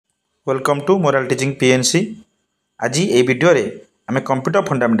Welcome to morale teaching PNC. आज ये video रे आम computer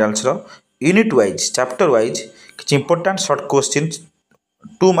फंडामेंटाल्स unit wise chapter wise किसी important shirt question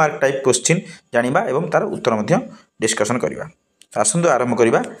 2 mark type question जानिबा एवं तार उत्तर डिस्कसन करवा। आसतु आरंभ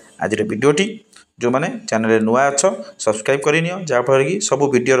करवा आज वीडियोटी। जो मैंने चैनल नुआ अच्छ सब्सक्राइब कर जहाँफल कि सब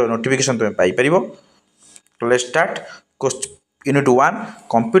वीडियो नोटिफिकेशन तुम Piper. Let's start unit 1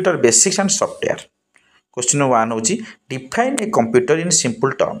 computer basics and software. Question 1 होची define a computer in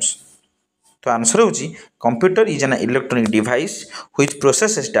simple terms. तो आंसर होची computer is an electronic device which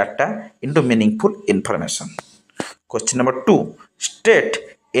processes data into meaningful information. Question number 2 state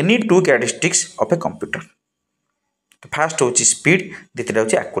any two characteristics of a computer. तो first होची speed, द्वितीय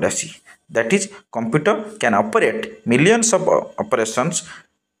होची accuracy. That is computer can operate millions of operations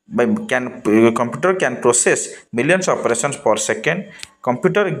computer can process millions of operations per second.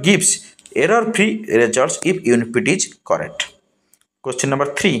 Computer gives error free results if input is correct. Question number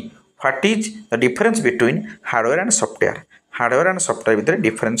 3 what is the difference between hardware and software? Hardware and software भितर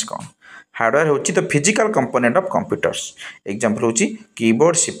difference कौन? Hardware होची the physical component of computers. Example होची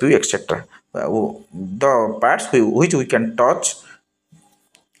keyboard, CPU etc. The parts which we can touch.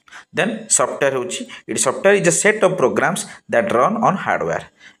 Then software होची software is a set of programs that run on hardware.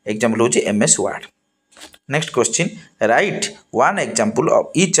 Example होची MS Word. Next question write one example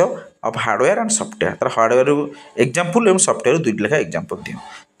of each of hardware and software. तर hardware example एवं software दुईट लेखा example दियो।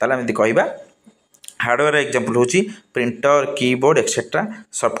 ताला हम कहबा hardware example होची प्रिंटर, कीबोर्ड एक्सेट्रा।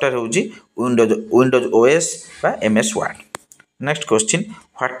 सॉफ्टवेयर होची विंडोज ओएस बा MS word. Next question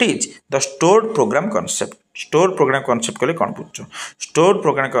what is the stored program concept. Store programme concept कहले कोन बुझो? स्टोर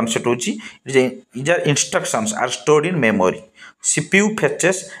प्रोग्राम कांसेप्ट होची is are instructions are stored in memory. CPU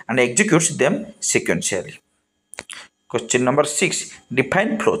fetches and executes them sequentially. Question number 6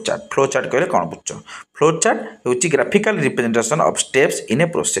 define flowchart. Flowchart कहले कोन बुझो? Flowchart होची graphical representation of steps in a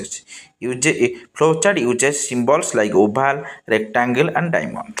process. Flowchart uses symbols like oval, rectangle and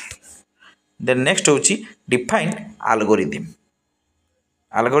diamond. Then next होची define algorithm.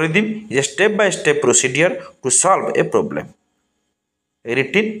 Algorithm is a step-by-step procedure to solve a problem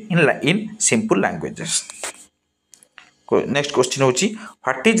written in simple languages. Next question होची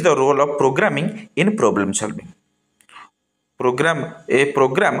what is the role of programming in problem solving? A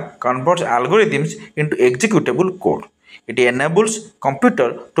program converts algorithms into executable code. It enables computer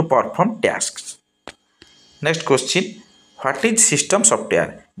to perform tasks. Next question what is system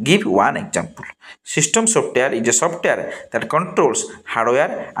software? Give one example. System software is a software that controls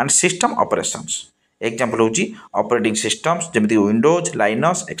hardware and system operations. Example होची operating systems जेमिति Windows,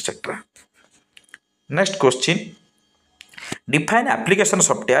 Linux etc. Next question define application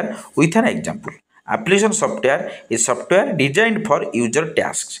software with an example. Application software is software designed for user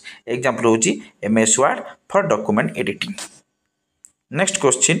tasks. Example होची MS Word for document editing. Next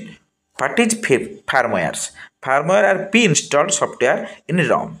question what is firmwares? Firmware are pre-installed software in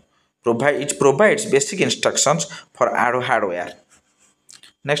ROM. It provides basic instructions for hardware.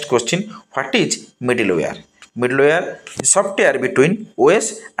 Next question what is middleware? Middleware is software between OS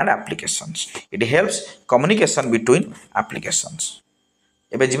and applications. It helps communication between applications.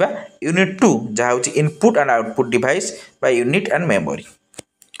 एबे जिबा unit 2 जहा होची input and output device by unit and memory.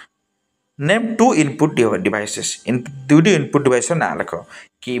 Name 2 input devices. दुईटी input device ना लिख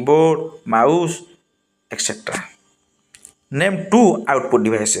keyboard, mouse etcetera. Name 2 output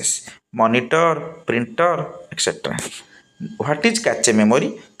devices monitor, printer etcetera. What is cache memory?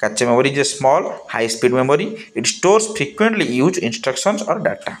 Cache memory is a small high speed memory. It stores frequently used instructions or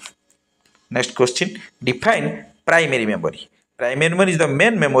data. Next question define primary memory. Primary memory is the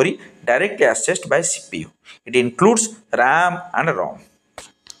main memory directly accessed by CPU. It includes RAM and ROM.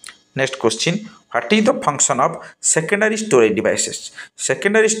 Next question what is the function of secondary storage devices?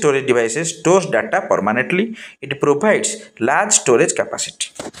 Secondary storage devices stores data permanently. It provides large storage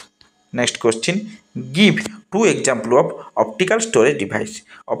capacity. Next question give 2 example of optical storage device.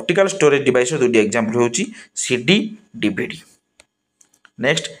 Optical storage device दुटी example होची CD, DVD.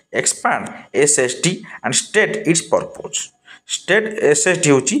 Next expand SSD and state its purpose. State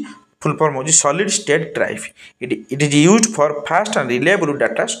SSD होची full form होची solid state drive. It is used for fast and reliable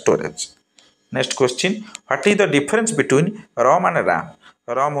data storage. Next question what is the difference between ROM and RAM?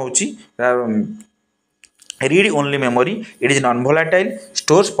 ROM होची read only memory. It is non-volatile,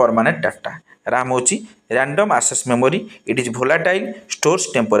 stores permanent data. RAM होची random access memory. It is volatile, stores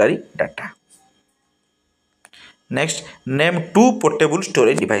temporary data. Next name 2 portable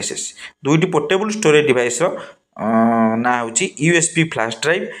storage devices. दुईटी portable storage device ना होची USB flash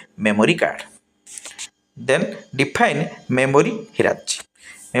drive, memory card. Then define memory hierarchy.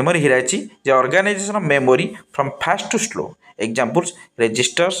 Memory hierarchy the organization of memory from fast to slow. Examples: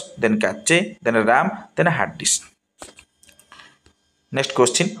 registers, then cache, then RAM, then hard disk. Next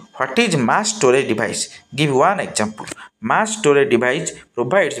question: what is mass storage device? Give one example. Mass storage device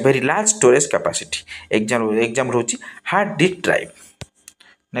provides very large storage capacity. Example होची hard disk drive.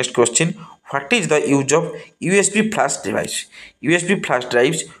 Next question: what is the use of USB flash device? USB flash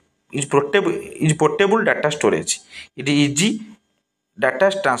drives is portable data storage. It is easy data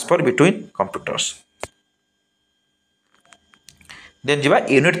transfer between computers. Then ଯିବା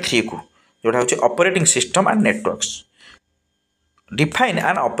unit 3 को जोटा होची operating system and networks. Define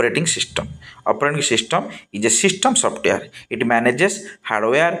an operating system. Operating system is a system software. It manages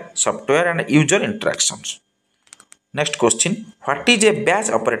hardware, software and user interactions. Next question: what is a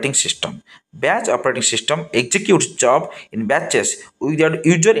batch operating system? Batch operating system executes job in batches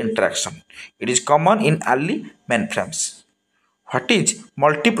without user interaction. It is common in early mainframes. What is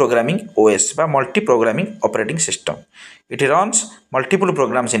multi-programming OS বা multi-programming operating system? It runs multiple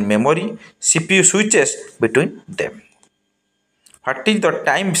programs in memory. CPU switches between them. What is the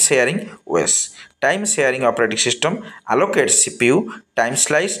time sharing OS? Time sharing operating system allocates CPU time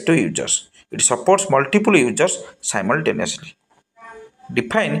slice to users. It supports multiple users simultaneously.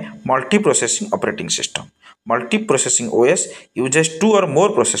 Define multiprocessing operating system. Multiprocessing OS uses two or more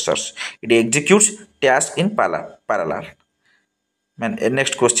processors. It executes tasks in parallel.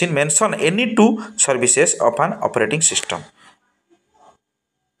 Next question: mention any two services of an operating system.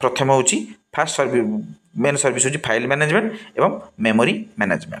 प्रथम होची fast main service होची file management एवं memory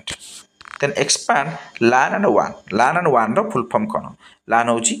management. Then expand LAN and WAN. LAN and WAN row full form cone? LAN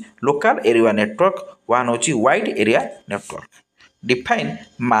होची local area network, WAN होची wide area network. Define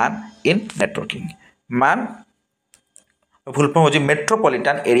MAN इन networking. MAN full form होची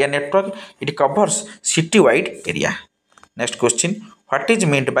metropolitan area network. It covers city wide area. Next question: what is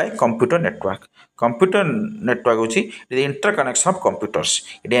meant by computer network? Computer network होची the interconnection of computers.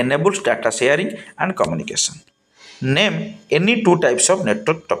 It enables data sharing and communication. Name any two types of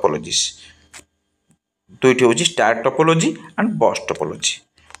network topologies. दुईटी होची star topology and bus topology.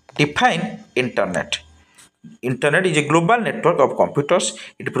 Define internet. Internet is a global network of computers.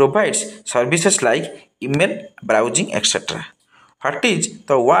 It provides services like email, browsing, etc. What is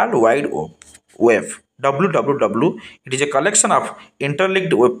the World Wide Web? www. It is a collection of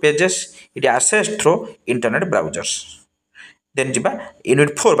interlinked web pages. It is accessed through internet browsers. Then jiba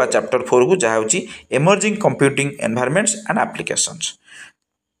unit 4 ba chapter 4 को जहाँ होची emerging computing environments and applications.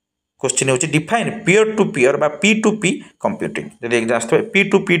 Question होची define peer to peer बा P2P computing. जब एक जास्त है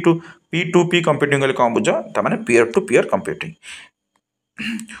P2P computing वाले कौन बुझा? तमाने peer to peer computing.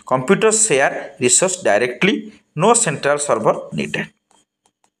 Computers share resource directly. No central server needed.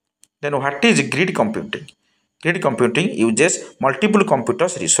 Then what is grid computing? Grid computing uses multiple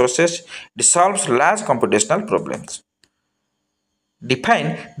computers resources. It solves large computational problems.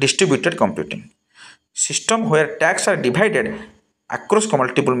 Define distributed computing. System where tasks are divided across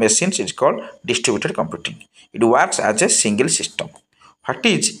multiple machines is called distributed computing. It works as a single system. What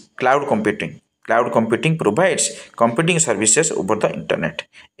is cloud computing? Cloud computing provides computing services over the internet.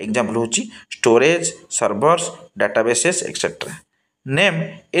 Example होची storage, servers, databases, etc. Name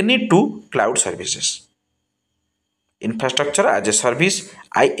any two cloud services. Infrastructure as a service,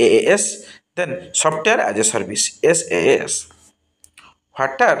 IaaS. Then software as a service, SaaS.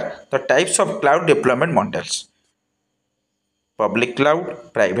 What are the types of cloud deployment models? Public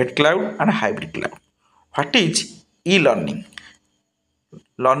cloud, private cloud and hybrid cloud. What is e-learning?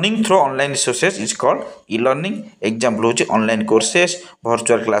 Learning through online resources is called e-learning. Example होची online courses,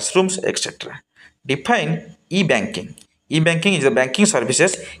 virtual classrooms, etc. Define e-banking. E-banking is a banking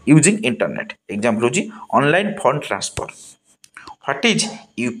services using internet. Example होची online fund transfer. What is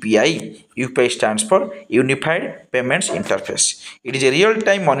UPI? UPI stands for Unified Payments Interface. It is a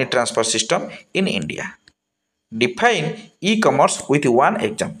real-time money transfer system in India. Define e-commerce with one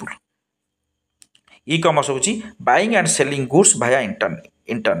example. E-commerce होची buying and selling goods via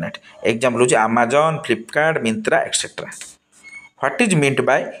internet. Example होची Amazon, Flipkart, Myntra, etc. What is meant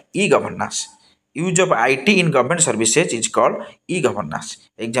by e-governance? Use of IT in government services is called e-governance.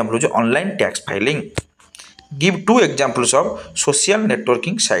 Example is online tax filing. Give two examples of social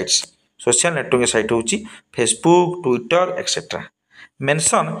networking sites. Social networking site होची Facebook, Twitter, etc.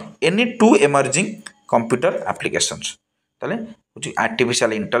 Mention any two emerging computer applications. ताले होची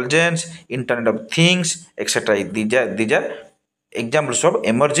artificial intelligence, Internet of Things, etc. These are examples of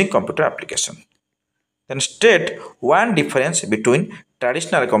emerging computer application. Then state one difference between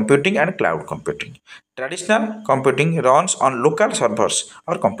traditional computing and cloud computing. Traditional computing runs on local servers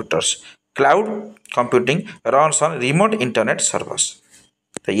or computers. Cloud computing runs on remote internet servers.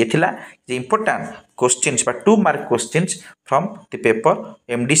 तो ये थिला जे important questions बा 2 mark questions from the paper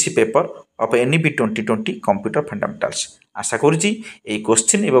MDC paper of NEB 2020 computer fundamentals. आशा करुच्ची ये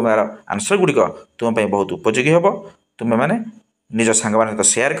question एवं यार answer गुड़िक तुम बहुत उपयोगी हम। तुम्हें मैंने निज सांग मान सहित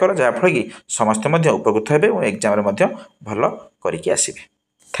शेयर कर जहाँफल कि समस्ते उपकृत हे और एग्जाम भल करके आसबे।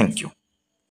 Thank you.